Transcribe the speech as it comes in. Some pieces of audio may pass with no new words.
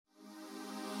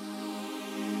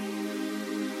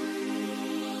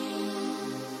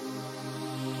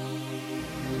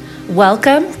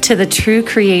Welcome to the True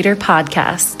Creator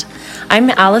Podcast. I'm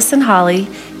Allison Holly,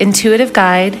 intuitive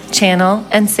guide, channel,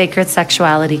 and sacred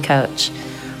sexuality coach.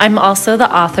 I'm also the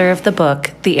author of the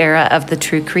book, The Era of the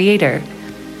True Creator.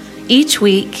 Each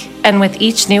week, and with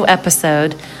each new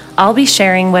episode, I'll be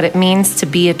sharing what it means to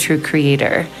be a true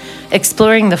creator,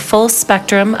 exploring the full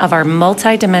spectrum of our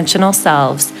multidimensional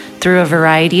selves through a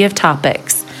variety of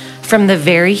topics, from the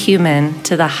very human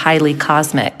to the highly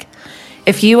cosmic.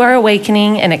 If you are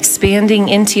awakening and expanding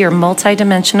into your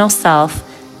multidimensional self,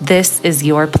 this is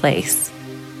your place.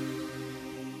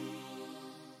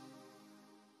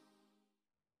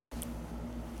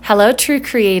 Hello, true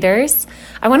creators.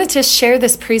 I wanted to share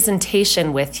this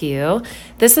presentation with you.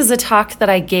 This is a talk that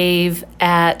I gave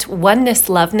at Oneness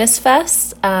Loveness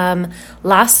Fest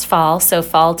last fall, so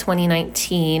fall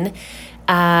 2019,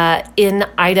 in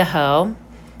Idaho,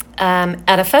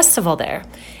 at a festival there.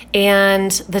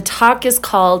 And the talk is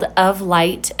called Of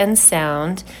Light and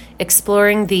Sound,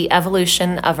 Exploring the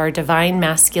Evolution of Our Divine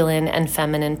Masculine and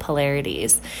Feminine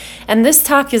Polarities. And this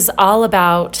talk is all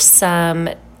about some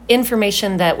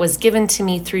information that was given to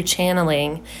me through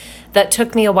channeling that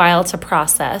took me a while to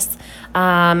process.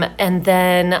 And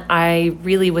then I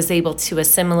really was able to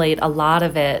assimilate a lot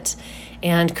of it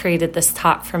and created this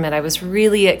talk from it. I was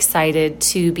really excited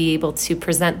to be able to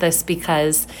present this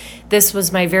because this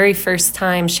was my very first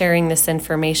time sharing this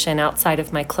information outside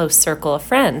of my close circle of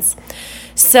friends.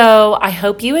 So I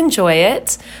hope you enjoy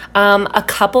it. A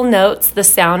couple notes: the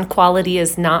sound quality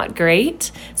is not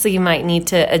great, so you might need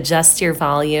to adjust your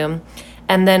volume.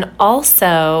 And then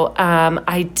also,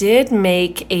 I did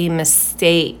make a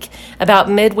mistake. About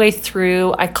midway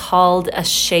through, I called a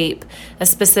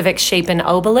specific shape, an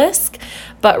obelisk.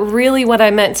 But really what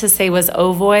I meant to say was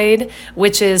ovoid,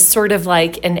 which is sort of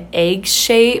like an egg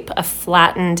shape, a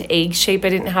flattened egg shape. I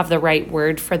didn't have the right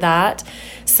word for that.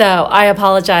 So I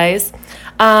apologize.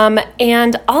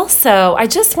 And also, I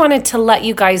just wanted to let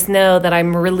you guys know that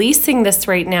I'm releasing this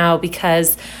right now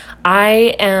because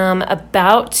I am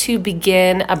about to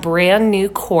begin a brand new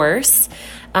course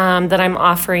that I'm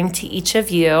offering to each of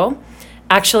you.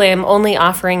 Actually, I'm only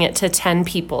offering it to 10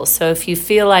 people. So if you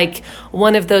feel like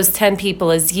one of those 10 people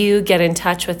is you, get in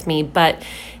touch with me. But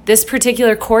this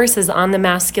particular course is on the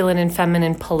masculine and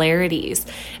feminine polarities.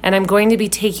 And I'm going to be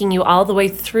taking you all the way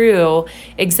through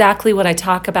exactly what I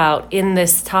talk about in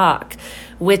this talk,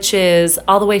 which is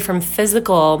all the way from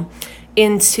physical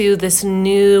into this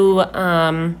new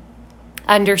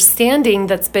understanding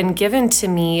that's been given to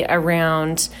me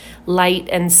around light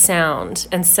and sound.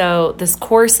 And so this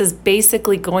course is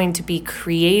basically going to be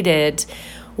created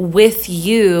with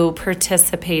you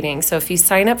participating. So if you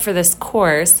sign up for this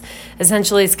course,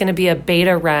 essentially it's going to be a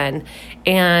beta run.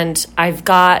 And I've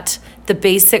got the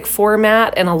basic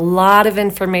format and a lot of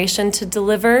information to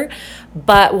deliver.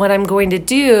 But what I'm going to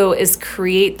do is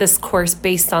create this course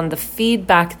based on the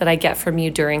feedback that I get from you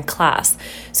during class.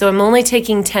 So I'm only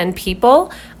taking 10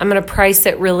 people. I'm going to price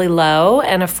it really low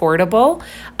and affordable.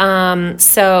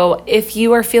 So if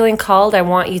you are feeling called, I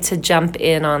want you to jump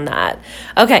in on that.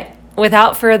 Okay,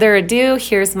 without further ado,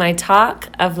 here's my talk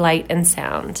of light and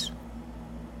sound.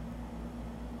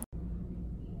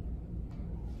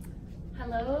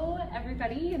 Hello,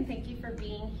 everybody, and thank you for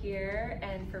being here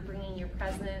and for bringing your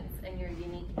presence and your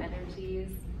unique energies.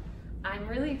 I'm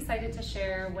really excited to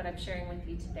share what I'm sharing with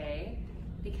you today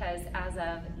because as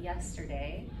of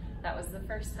yesterday, that was the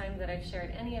first time that I've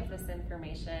shared any of this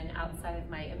information outside of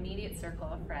my immediate circle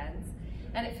of friends,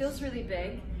 and it feels really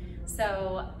big,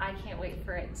 so I can't wait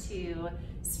for it to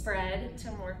spread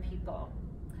to more people.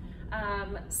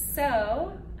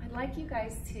 So I'd like you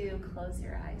guys to close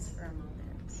your eyes for a moment.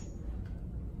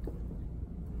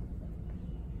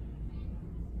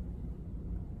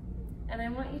 And I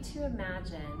want you to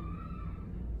imagine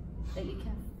that you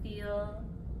can feel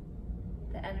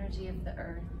the energy of the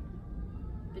earth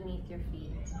beneath your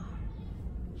feet.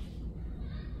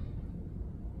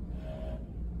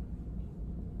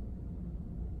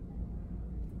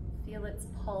 Feel its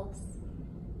pulse.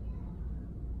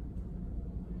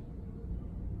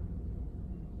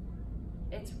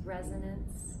 Its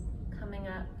resonance coming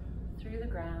up through the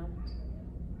ground.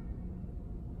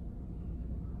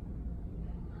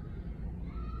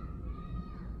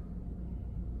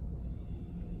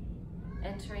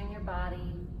 Entering your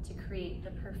body to create the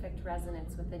perfect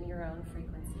resonance within your own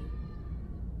frequency.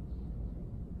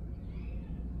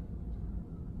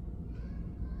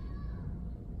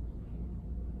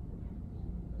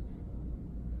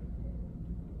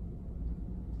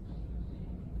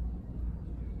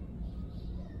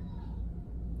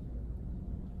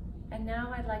 And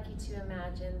now I'd like you to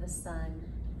imagine the sun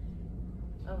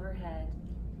overhead.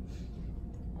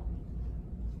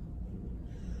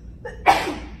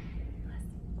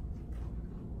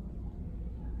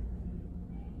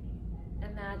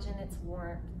 Imagine its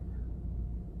warmth.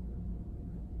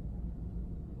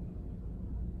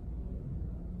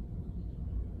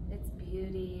 Its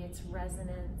beauty, its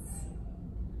resonance,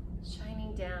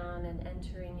 shining down and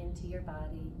entering into your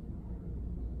body.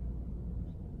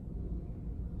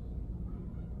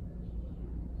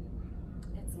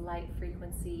 Its light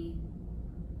frequency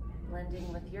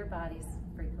blending with your body's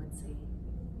frequency.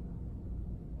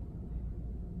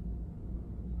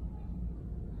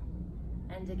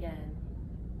 And again,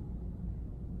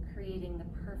 creating the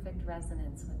perfect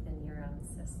resonance within your own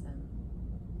system.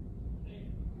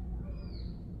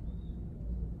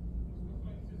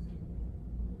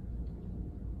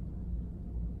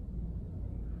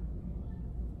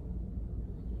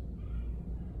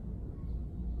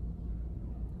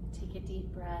 Take a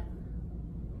deep breath.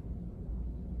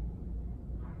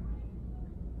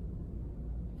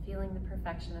 Feeling the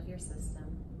perfection of your system.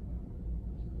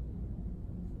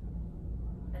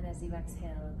 And as you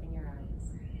exhale, open your eyes.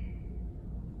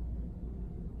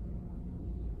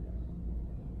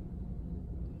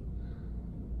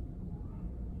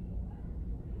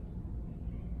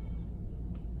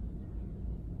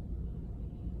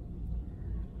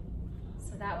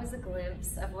 So that was a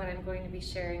glimpse of what I'm going to be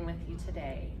sharing with you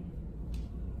today.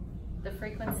 The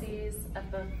frequencies of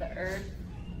both the earth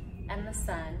and the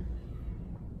sun,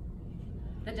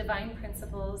 the divine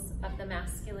principles of the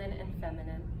masculine and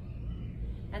feminine,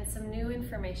 and some new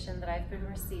information that I've been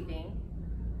receiving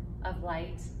of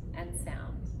light and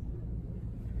sound.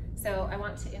 So I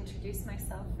want to introduce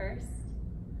myself first.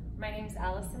 My name's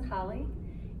Allison Holly,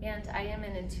 and I am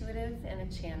an intuitive and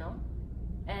a channel.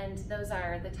 And those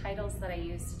are the titles that I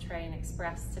use to try and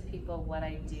express to people what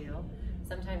I do.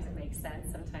 Sometimes it makes sense,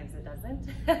 sometimes it doesn't.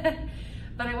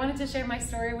 But I wanted to share my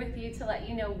story with you to let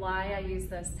you know why I use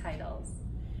those titles.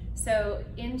 So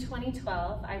in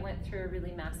 2012, I went through a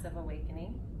really massive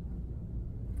awakening.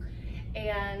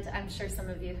 And I'm sure some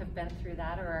of you have been through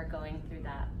that or are going through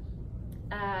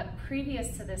that.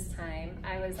 Previous to this time,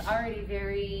 I was already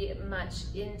very much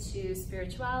into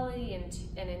spirituality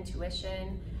and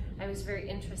intuition. I was very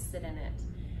interested in it.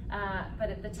 But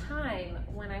at the time,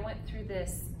 when I went through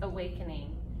this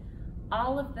awakening,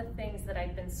 all of the things that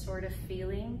I'd been sort of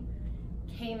feeling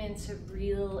came into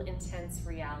real intense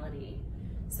reality.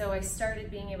 So I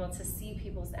started being able to see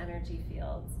people's energy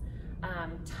fields.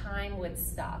 Time would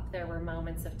stop. There were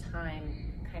moments of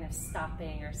time kind of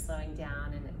stopping or slowing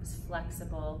down, and it was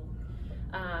flexible.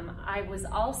 I was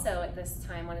also, at this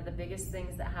time, one of the biggest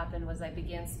things that happened was I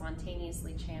began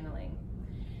spontaneously channeling.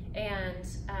 And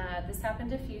this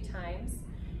happened a few times,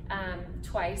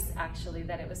 twice actually,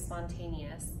 that it was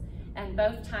spontaneous. And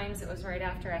both times it was right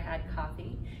after I had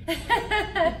coffee.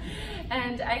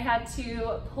 And I had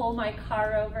to pull my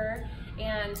car over,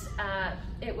 and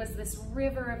it was this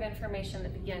river of information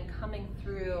that began coming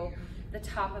through the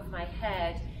top of my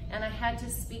head, and I had to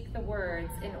speak the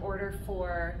words in order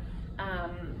for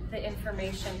the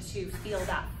information to feel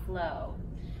that flow.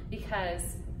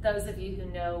 Because those of you who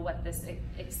know what this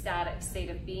ecstatic state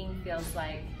of being feels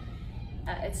like,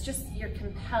 it's just, you're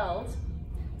compelled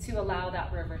to allow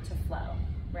that river to flow,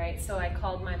 right? So I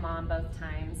called my mom both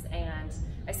times, and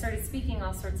I started speaking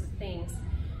all sorts of things.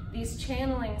 These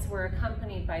channelings were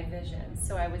accompanied by visions.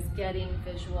 So I was getting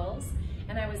visuals,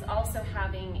 and I was also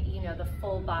having, you know, the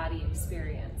full body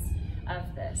experience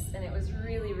of this. And it was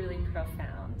really, really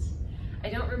profound. I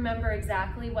don't remember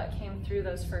exactly what came through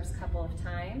those first couple of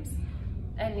times,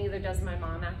 and neither does my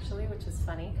mom actually, which is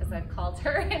funny because I've called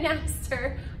her and asked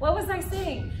her, what was I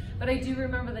saying? But I do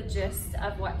remember the gist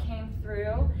of what came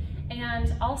through.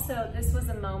 And also, this was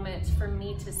a moment for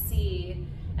me to see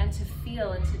and to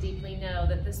feel and to deeply know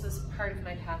that this was part of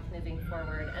my path moving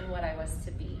forward and what I was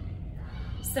to be.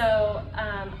 So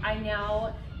I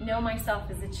now know myself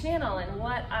as a channel, and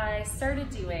what I started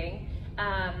doing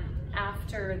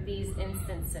after these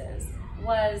instances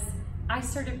was I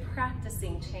started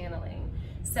practicing channeling.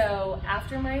 So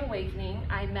after my awakening,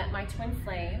 I met my twin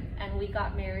flame, and we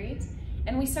got married,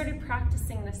 and we started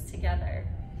practicing this together.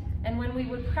 And when we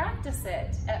would practice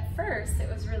it, at first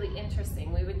it was really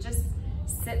interesting. We would just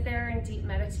sit there in deep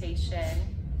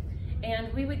meditation,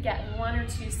 and we would get 1 or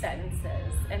 2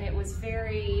 sentences, and it was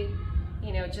very,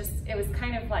 you know, just, it was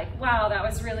kind of like, wow, that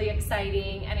was really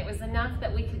exciting, and it was enough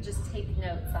that we could just take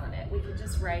notes on it. We could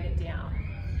just write it down.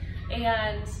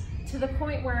 And to the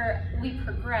point where we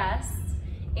progressed,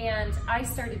 and I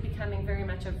started becoming very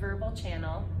much a verbal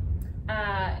channel,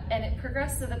 and it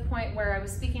progressed to the point where I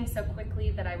was speaking so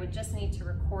quickly that I would just need to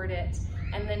record it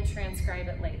and then transcribe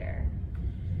it later.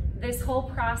 This whole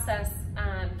process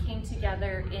came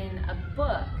together in a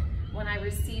book when I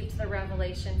received the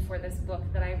revelation for this book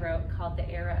that I wrote called The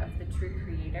Era of the True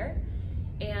Creator.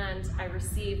 And I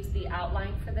received the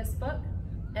outline for this book,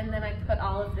 and then I put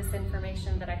all of this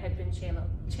information that I had been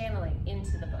channeling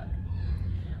into the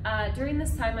book. During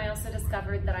this time, I also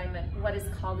discovered that I'm what is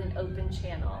called an open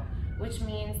channel, which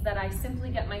means that I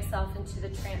simply get myself into the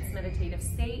trance meditative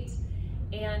state,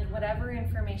 and whatever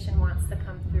information wants to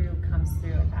come through comes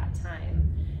through at that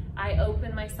time. I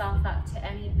open myself up to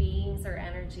any beings or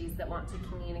energies that want to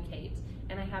communicate,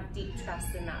 and I have deep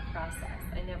trust in that process.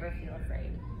 I never feel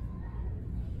afraid.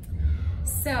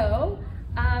 So,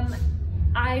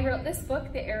 I wrote this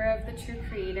book, The Era of the True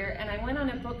Creator, and I went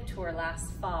on a book tour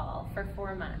last fall for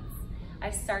 4 months. I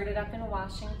started up in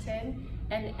Washington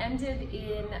and ended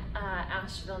in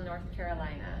Asheville, North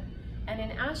Carolina. And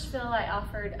in Asheville, I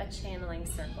offered a channeling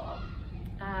circle.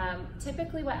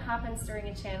 Typically what happens during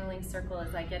a channeling circle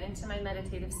is I get into my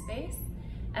meditative space,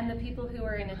 and the people who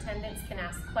are in attendance can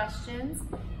ask questions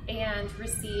and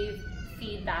receive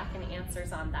feedback and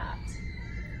answers on that.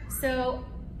 So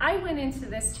I went into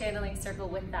this channeling circle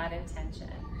with that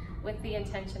intention, with the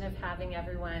intention of having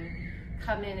everyone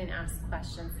come in and ask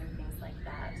questions and things like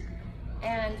that.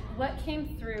 And what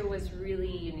came through was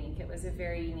really unique. It was a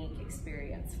very unique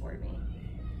experience for me.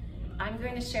 I'm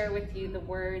going to share with you the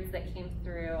words that came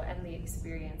through and the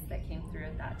experience that came through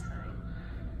at that time.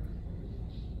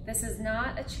 This is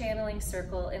not a channeling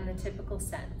circle in the typical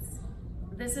sense.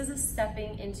 This is a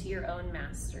stepping into your own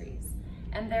masteries,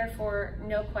 and therefore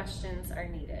no questions are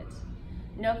needed.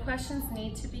 No questions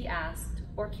need to be asked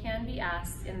or can be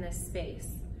asked in this space.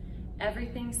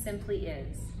 Everything simply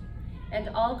is, and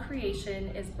all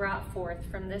creation is brought forth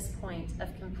from this point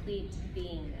of complete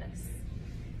beingness.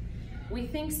 We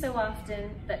think so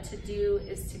often that to do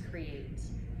is to create,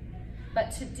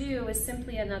 but to do is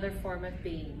simply another form of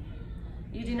being.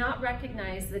 You do not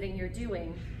recognize that in your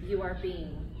doing, you are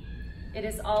being. It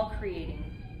is all creating.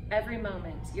 Every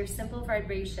moment, your simple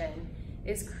vibration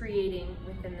is creating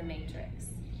within the matrix.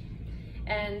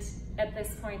 And at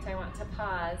this point, I want to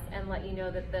pause and let you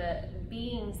know that the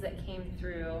beings that came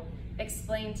through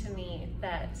explained to me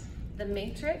that the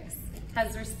matrix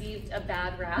has received a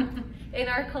bad rap in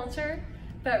our culture,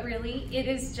 but really it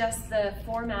is just the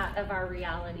format of our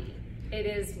reality. It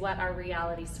is what our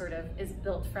reality sort of is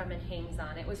built from and hangs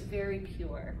on. It was very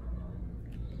pure.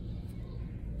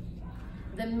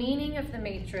 The meaning of the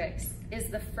matrix is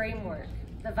the framework,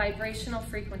 the vibrational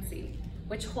frequency,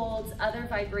 which holds other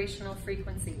vibrational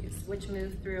frequencies which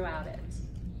move throughout it.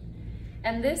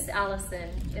 And this, Allison,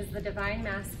 is the divine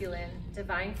masculine,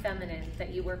 divine feminine that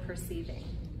you were perceiving.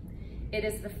 It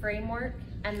is the framework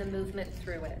and the movement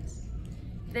through it.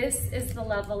 This is the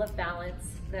level of balance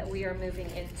that we are moving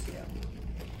into.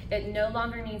 It no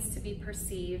longer needs to be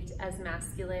perceived as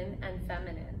masculine and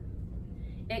feminine.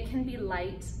 It can be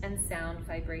light and sound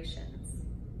vibrations,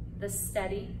 the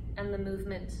steady and the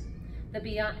movement,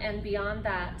 and beyond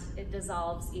that, it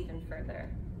dissolves even further.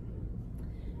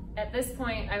 At this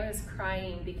point, I was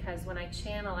crying because when I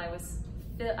channel,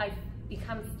 I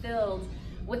become filled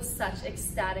with such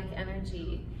ecstatic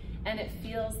energy, and it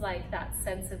feels like that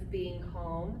sense of being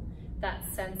home, that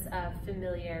sense of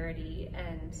familiarity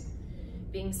and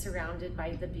being surrounded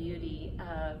by the beauty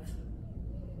of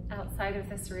outside of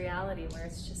this reality where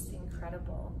it's just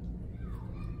incredible.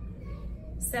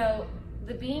 So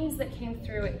the beings that came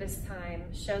through at this time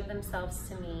showed themselves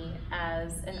to me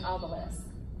as an obelisk.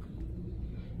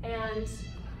 And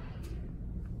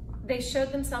they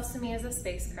showed themselves to me as a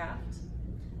spacecraft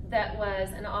that was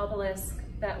an obelisk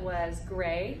that was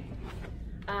gray,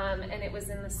 and it was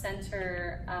in the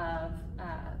center of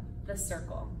the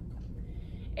circle.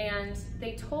 And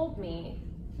they told me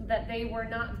that they were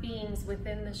not beings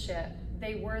within the ship,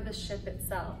 they were the ship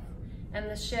itself. And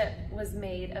the ship was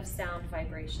made of sound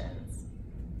vibrations.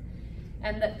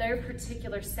 And that their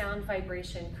particular sound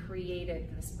vibration created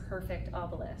this perfect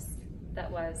obelisk that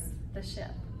was the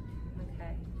ship,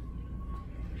 okay?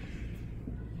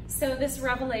 So this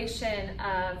revelation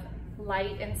of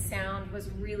light and sound was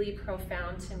really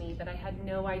profound to me, but I had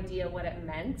no idea what it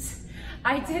meant.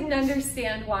 I didn't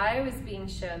understand why I was being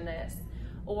shown this,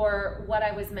 or what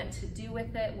I was meant to do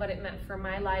with it, what it meant for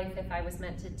my life, if I was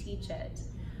meant to teach it,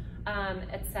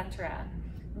 etc.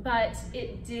 But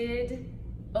it did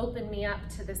open me up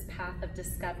to this path of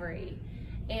discovery.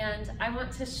 And I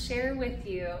want to share with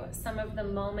you some of the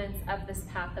moments of this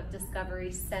path of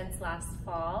discovery since last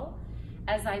fall,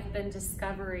 as I've been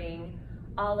discovering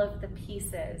all of the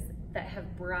pieces that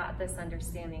have brought this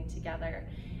understanding together.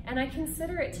 And I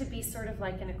consider it to be sort of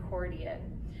like an accordion.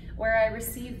 where I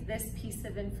received this piece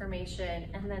of information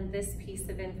and then this piece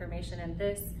of information and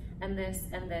this and this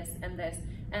and this and this.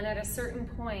 And at a certain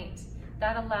point,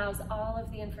 that allows all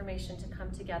of the information to come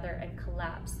together and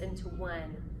collapse into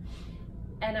one.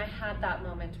 And I had that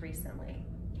moment recently.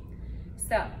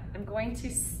 So I'm going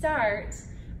to start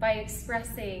by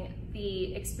expressing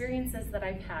the experiences that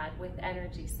I've had with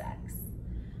energy sex.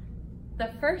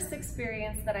 The first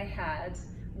experience that I had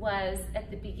was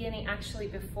at the beginning, actually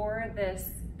before this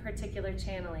particular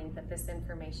channeling that this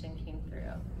information came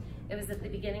through. It was at the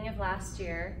beginning of last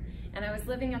year, and I was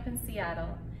living up in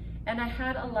Seattle, and I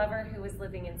had a lover who was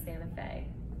living in Santa Fe.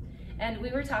 And we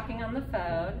were talking on the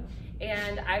phone,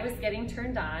 and I was getting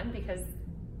turned on because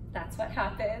that's what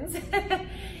happens.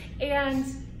 And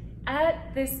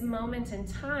at this moment in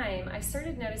time, I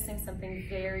started noticing something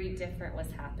very different was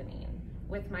happening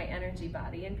with my energy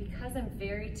body. And because I'm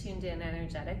very tuned in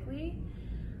energetically,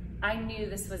 I knew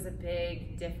this was a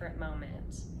big, different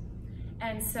moment.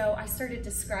 And so I started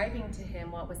describing to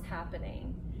him what was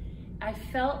happening. I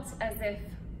felt as if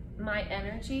my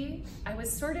energy, I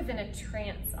was sort of in a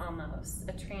trance almost,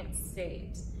 a trance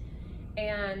state.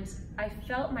 And I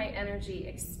felt my energy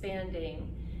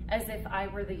expanding as if I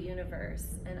were the universe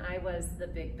and I was the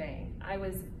Big Bang. I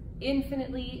was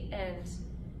infinitely and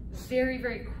very,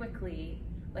 very quickly,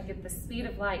 like at the speed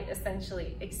of light,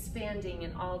 essentially expanding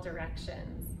in all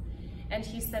directions. And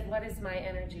he said, "What is my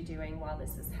energy doing while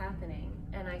this is happening?"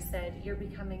 And I said, "You're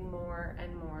becoming more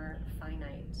and more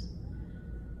finite."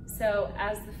 So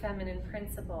as the feminine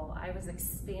principle, I was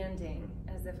expanding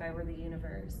as if I were the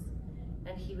universe,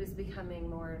 and he was becoming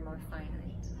more and more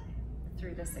finite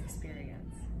through this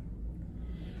experience.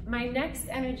 My next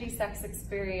energy sex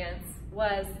experience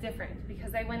was different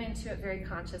because I went into it very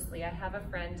consciously. I have a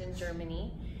friend in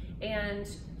Germany, and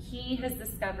he has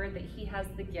discovered that he has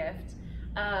the gift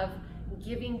of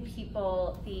giving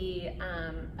people the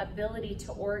ability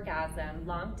to orgasm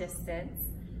long distance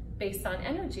based on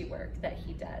energy work that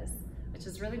he does, which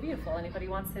is really beautiful. Anybody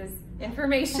wants his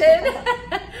information,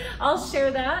 I'll share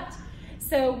that.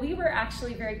 So we were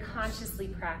actually very consciously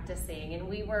practicing, and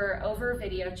we were over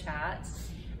video chat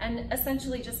and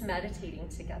essentially just meditating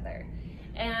together.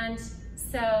 And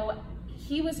so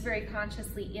he was very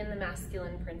consciously in the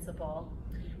masculine principle,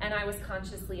 and I was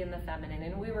consciously in the feminine,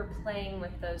 and we were playing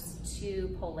with those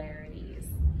two polarities.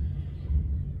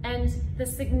 And the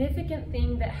significant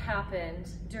thing that happened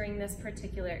during this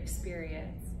particular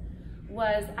experience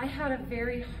was I had a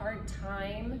very hard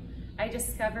time, I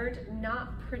discovered,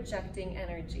 not projecting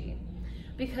energy.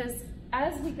 Because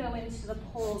as we go into the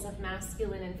poles of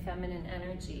masculine and feminine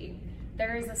energy,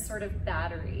 there is a sort of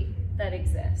battery that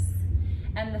exists.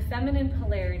 And the feminine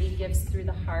polarity gives through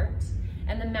the heart,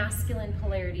 and the masculine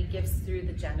polarity gives through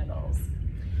the genitals.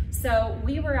 So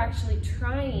we were actually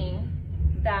trying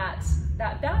that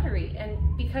battery,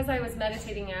 and because I was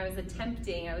meditating, I was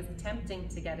attempting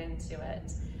to get into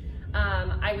it.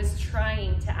 I was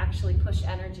trying to actually push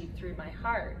energy through my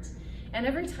heart. And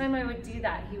every time I would do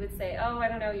that, he would say, "Oh, I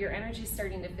don't know, your energy's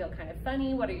starting to feel kind of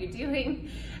funny. What are you doing?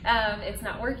 It's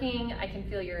not working. I can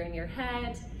feel you're in your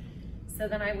head." So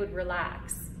then I would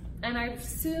relax. And I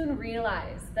soon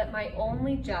realized that my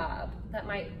only job, that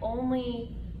my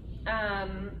only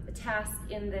task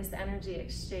in this energy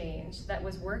exchange that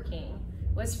was working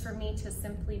was for me to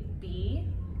simply be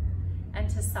and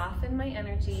to soften my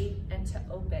energy and to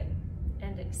open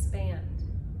and expand.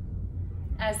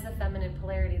 As the feminine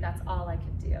polarity, that's all I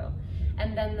could do.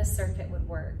 And then the circuit would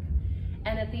work.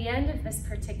 And at the end of this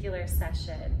particular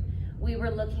session, we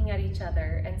were looking at each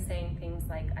other and saying things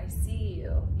like, "I see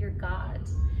you, you're God."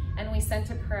 And we sent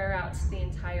a prayer out to the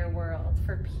entire world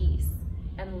for peace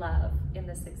and love in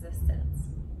this existence.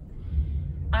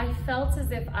 I felt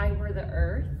as if I were the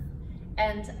earth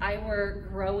and I was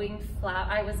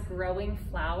growing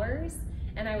flowers,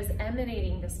 and I was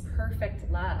emanating this perfect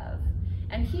love.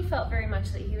 And he felt very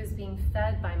much that he was being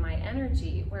fed by my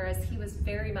energy, whereas he was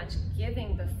very much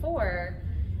giving before.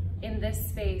 In this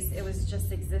space, it was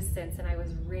just existence, and I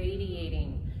was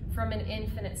radiating from an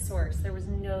infinite source. There was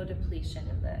no depletion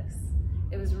of this.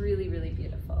 It was really, really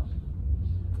beautiful.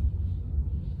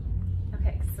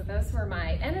 Okay, so those were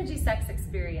my energy sex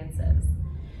experiences.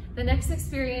 The next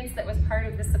experience that was part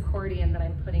of this accordion that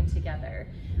I'm putting together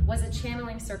was a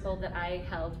channeling circle that I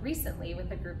held recently with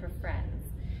a group of friends.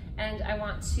 And I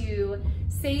want to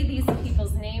say these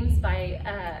people's names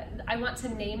I want to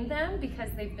name them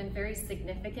because they've been very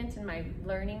significant in my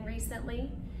learning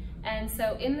recently. And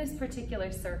so in this particular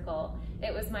circle,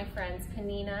 it was my friends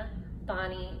Panina,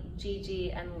 Bonnie,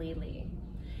 Gigi, and Lily.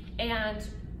 And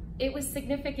it was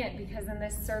significant because in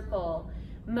this circle,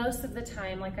 most of the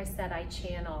time, like I said, I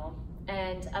channel.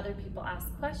 and other people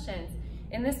asked questions.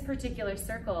 In this particular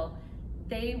circle,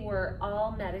 they were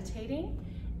all meditating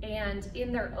and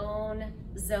in their own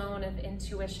zone of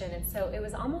intuition. And so it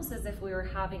was almost as if we were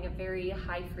having a very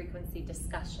high frequency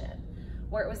discussion,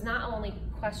 where it was not only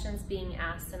questions being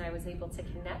asked and I was able to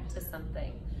connect to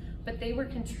something, but they were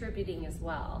contributing as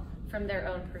well from their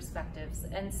own perspectives.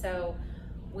 And so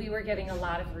we were getting a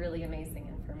lot of really amazing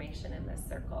information in this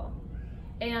circle.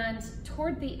 And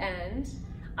toward the end,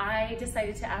 I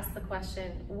decided to ask the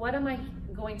question, what am I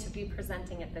going to be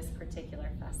presenting at this particular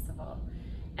festival?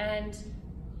 And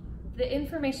the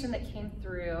information that came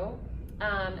through,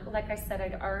 like I said,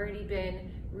 I'd already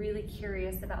been really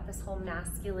curious about this whole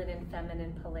masculine and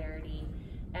feminine polarity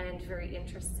and very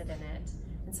interested in it.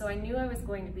 And so I knew I was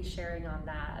going to be sharing on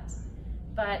that,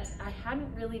 but I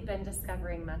hadn't really been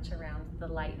discovering much around the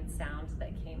light and sound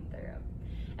that came through.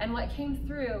 And what came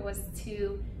through was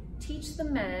to teach the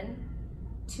men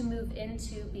to move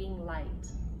into being light.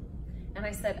 And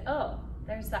I said, oh,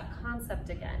 there's that concept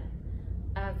again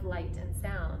of light and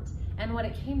sound. And what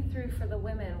it came through for the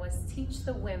women was teach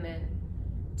the women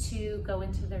to go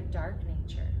into their dark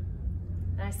nature.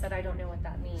 And I said, I don't know what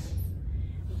that means.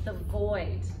 The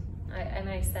void, and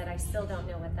I said, I still don't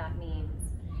know what that means.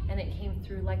 And it came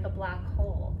through like a black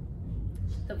hole,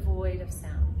 the void of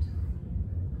sound.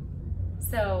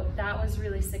 So that was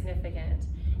really significant.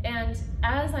 And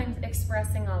as I'm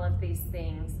expressing all of these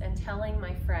things and telling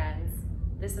my friends,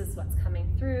 this is what's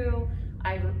coming through,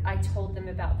 I told them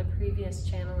about the previous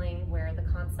channeling where the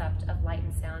concept of light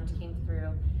and sound came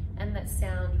through, and that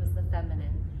sound was the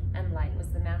feminine and light was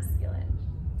the masculine.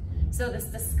 So this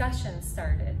discussion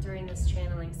started during this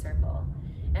channeling circle,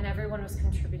 and everyone was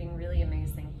contributing really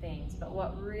amazing things. But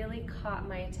what really caught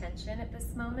my attention at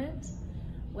this moment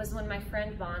was when my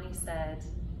friend Bonnie said,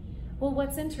 well,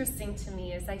 what's interesting to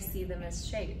me is I see them as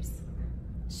shapes.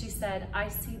 She said, I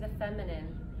see the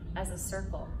feminine as a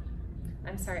circle.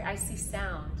 I'm sorry, I see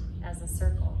sound as a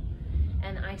circle,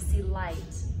 and I see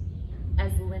light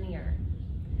as linear.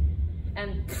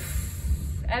 And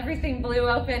everything blew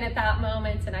open at that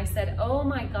moment, and I said, oh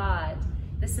my God,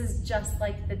 this is just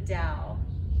like the Tao.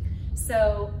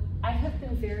 So I have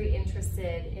been very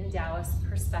interested in Taoist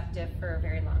perspective for a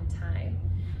very long time.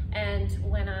 And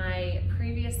when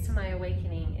previous to my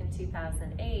awakening in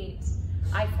 2008,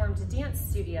 I formed a dance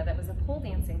studio that was a pole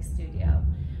dancing studio.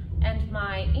 And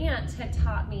my aunt had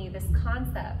taught me this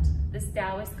concept, this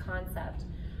Taoist concept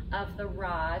of the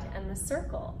rod and the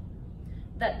circle,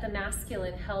 that the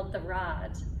masculine held the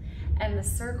rod and the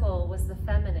circle was the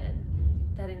feminine,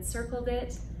 that encircled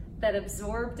it, that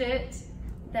absorbed it,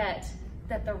 that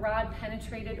the rod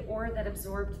penetrated or that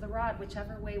absorbed the rod,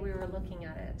 whichever way we were looking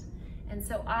at it. And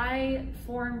so I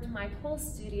formed my pole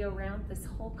studio around this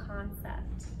whole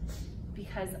concept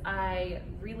because I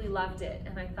really loved it,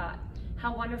 and I thought,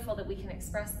 how wonderful that we can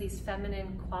express these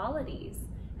feminine qualities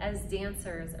as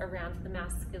dancers around the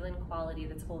masculine quality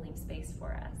that's holding space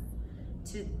for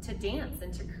us to dance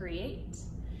and to create.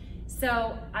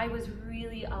 So I was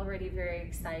really already very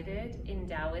excited in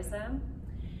Taoism,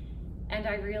 and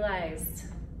I realized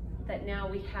that now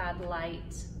we had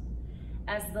light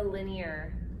as the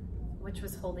linear, which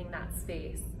was holding that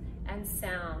space, and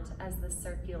sound as the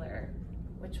circular,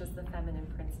 which was the feminine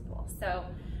principle. So,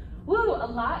 woo, a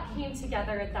lot came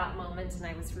together at that moment, and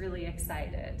I was really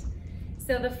excited.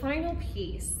 So the final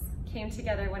piece came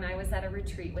together when I was at a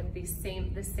retreat with the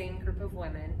same group of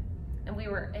women, and we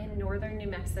were in northern New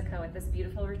Mexico at this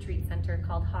beautiful retreat center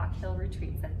called Hawk Hill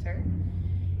Retreat Center.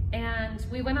 And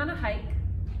we went on a hike,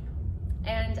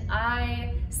 and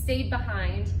I stayed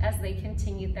behind as they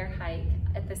continued their hike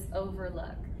at this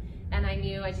overlook. And I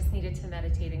knew I just needed to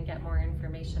meditate and get more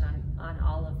information on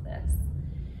all of this.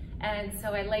 And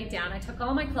so I laid down, I took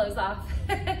all my clothes off,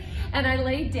 and I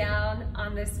laid down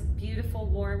on this beautiful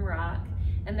warm rock,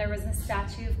 and there was a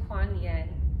statue of Kuan Yin.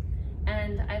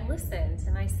 And I listened,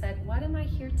 and I said, what am I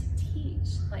here to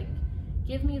teach? Like,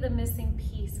 give me the missing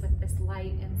piece with this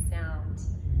light and sound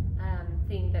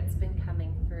thing that's been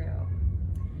coming through.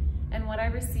 And what I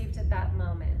received at that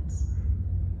moment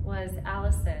was,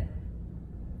 Allison,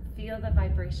 feel the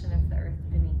vibration of the earth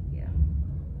beneath you.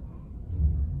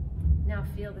 Now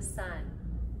feel the sun.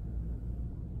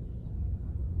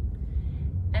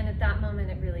 And at that moment,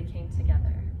 it really came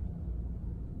together.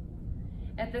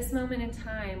 At this moment in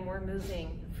time, we're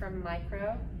moving from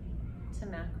micro to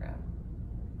macro.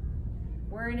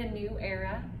 We're in a new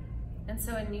era, and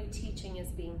so a new teaching is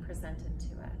being presented to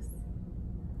us.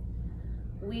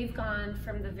 We've gone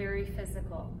from the very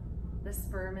physical, the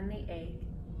sperm and the egg,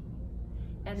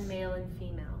 and male and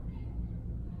female.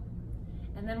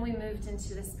 And then we moved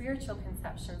into the spiritual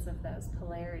conceptions of those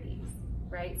polarities,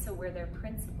 right? So where they're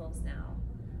principles now,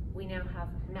 we now have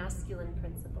masculine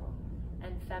principle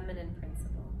and feminine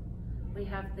principle. We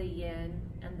have the yin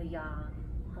and the yang,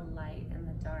 the light and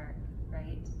the dark,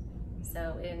 right?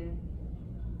 So in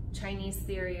Chinese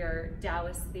theory or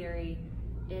Taoist theory,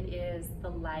 it is the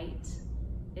light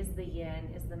is the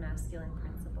yin, is the masculine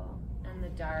principle, and the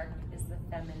dark is the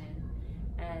feminine.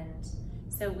 And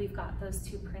so we've got those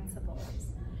two principles.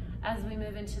 As we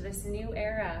move into this new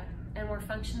era and we're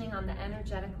functioning on the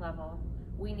energetic level,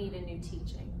 we need a new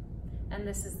teaching. And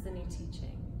this is the new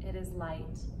teaching. It is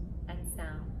light and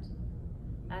sound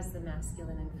as the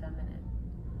masculine and feminine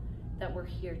that we're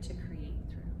here to create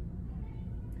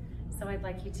through. So I'd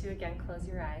like you to again close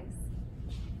your eyes.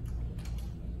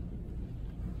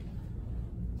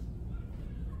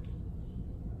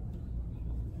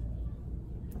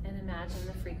 And imagine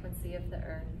the frequency of the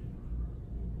earth.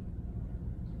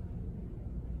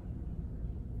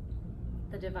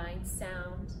 The divine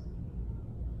sound.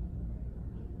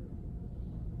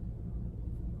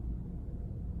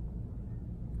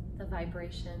 The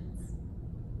vibrations.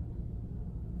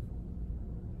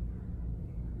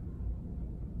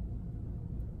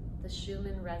 The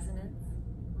Schumann resonance.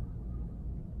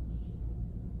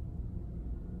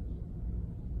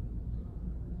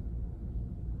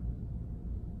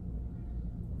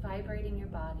 Vibrating your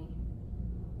body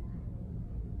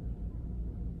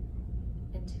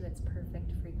into its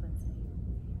perfect frequency.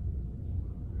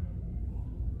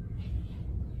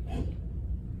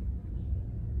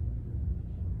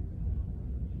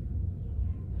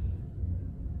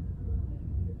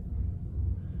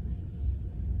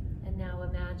 And now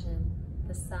imagine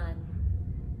the sun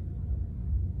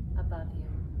above you.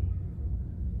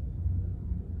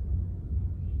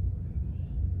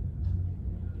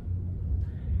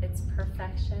 Its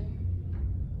perfection,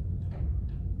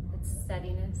 its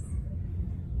steadiness,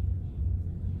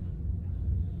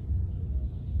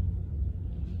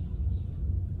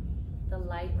 the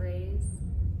light rays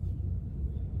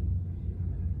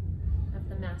of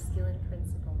the masculine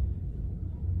principle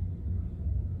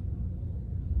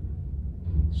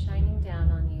shining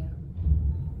down on you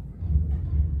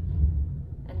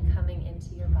and coming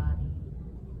into your body.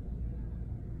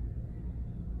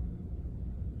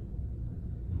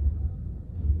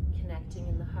 Connecting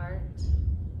in the heart.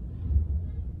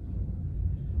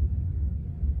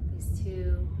 These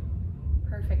two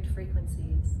perfect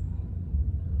frequencies.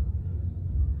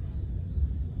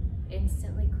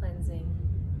 Instantly cleansing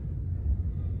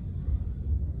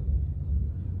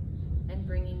and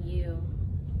bringing you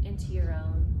into your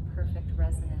own perfect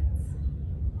resonance.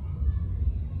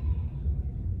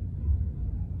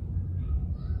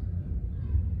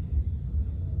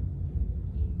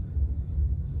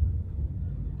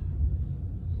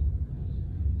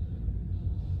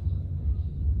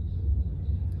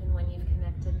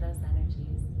 Those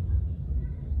energies.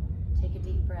 Take a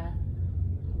deep breath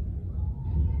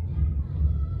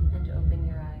and open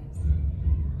your eyes.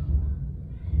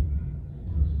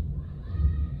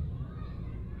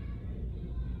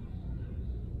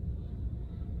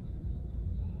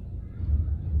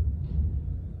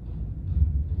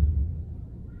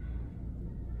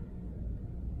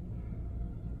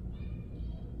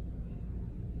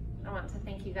 I want to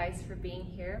thank you guys for being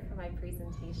here for my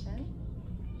presentation.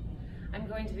 I'm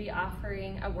going to be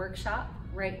offering a workshop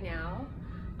right now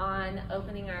on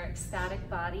opening our ecstatic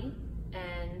body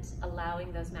and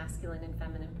allowing those masculine and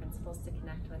feminine principles to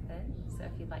connect with it. So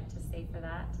if you'd like to stay for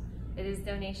that, it is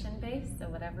donation based, so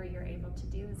whatever you're able to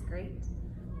do is great.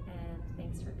 And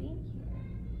thanks for being here.